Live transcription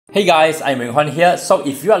Hey guys, I'm Weng Honn here. So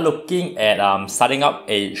if you are looking at starting up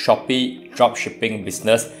a Shopee dropshipping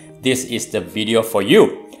business, this is the video for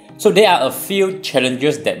you. So there are a few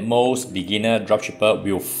challenges that most beginner dropshipper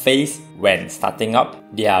will face when starting up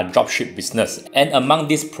their dropship business. And among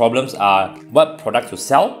these problems are what product to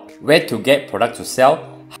sell, where to get product to sell,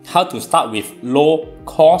 how to start with low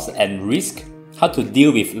cost and risk, how to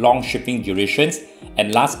deal with long shipping durations,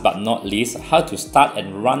 and last but not least, how to start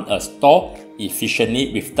and run a store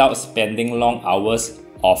efficiently without spending long hours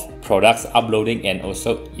of products uploading and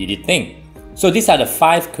also editing. So these are the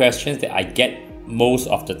 5 questions that I get most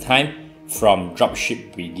of the time from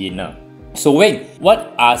dropship beginner. So Weng,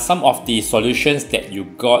 what are some of the solutions that you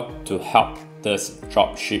got to help this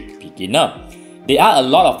dropship beginner? There are a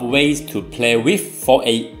lot of ways to play with. For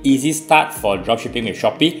an easy start for dropshipping with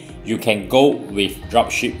Shopee, you can go with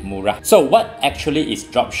Dropshipmurah. So what actually is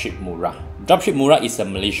Dropshipmurah? Dropshipmurah is a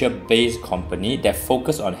Malaysia-based company that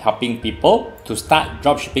focuses on helping people to start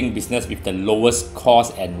dropshipping business with the lowest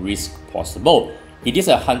cost and risk possible. It is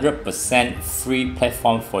a 100% free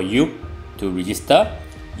platform for you to register,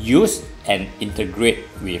 use, and integrate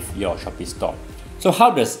with your Shopee store. So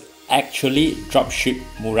how does actually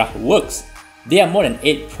Dropshipmurah works? There are more than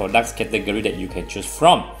 8 products category that you can choose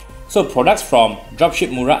from. So products from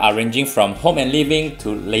Dropshipmurah are ranging from home and living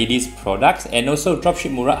to ladies products, and also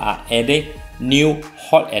Dropshipmurah are adding new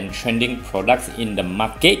hot and trending products in the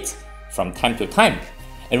market from time to time.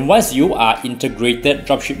 And once you are integrated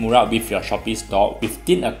Dropshipmurah with your Shopee store,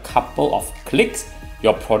 within a couple of clicks,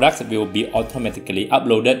 your products will be automatically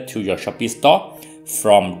uploaded to your Shopee store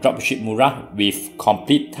from Dropshipmurah with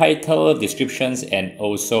complete title, descriptions, and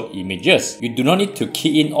also images. You do not need to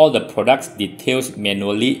key in all the products details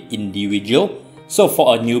manually individual. So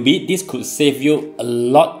for a newbie, this could save you a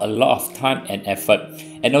lot of time and effort.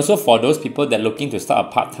 And also for those people that are looking to start a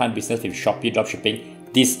part-time business with Shopee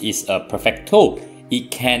dropshipping, this is a perfect tool.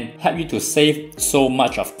 It can help you to save so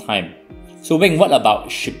much of time. So Weng, what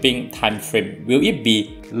about shipping time frame? Will it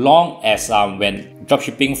be long as when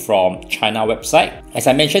dropshipping from China website? As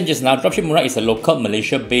I mentioned just now, Dropshipmurah is a local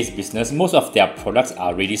Malaysia-based business. Most of their products are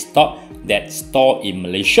already stocked that store in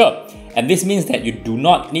Malaysia. And this means that you do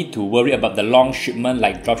not need to worry about the long shipment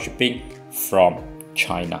like dropshipping from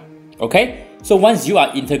China. Okay? So once you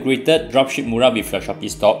are integrated Dropshipmurah with your Shopee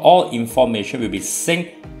store, all information will be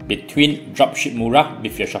synced between Dropshipmurah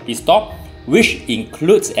with your Shopee store, which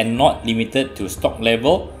includes and not limited to stock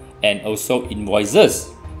level and also invoices.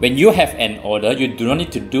 When you have an order, you do not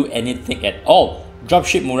need to do anything at all.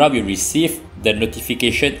 Dropshipmurah will receive the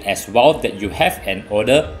notification as well that you have an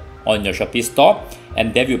order on your Shopee store,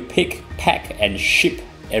 and they will pick, pack, and ship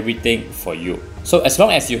everything for you. So as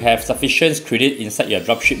long as you have sufficient credit inside your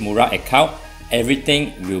Dropshipmurah account,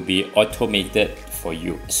 everything will be automated for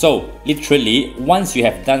you. So literally, once you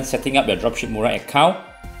have done setting up your Dropshipmurah account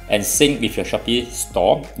and sync with your Shopee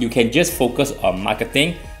store, you can just focus on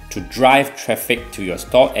marketing to drive traffic to your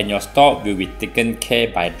store, and your store will be taken care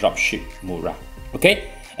by Dropshipmurah.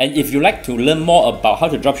 Okay? And if you like to learn more about how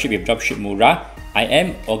to dropship with Dropshipmurah, I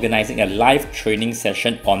am organizing a live training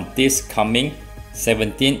session on this coming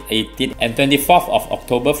 17th, 18th, and 24th of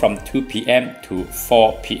October from 2 PM to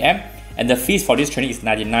 4 PM. And the fees for this training is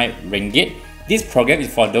 99 ringgit. This program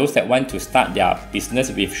is for those that want to start their business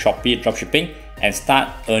with Shopee dropshipping and start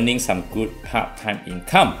earning some good part-time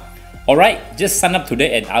income. Alright, just sign up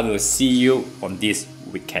today and I will see you on these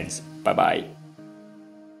weekends. Bye bye.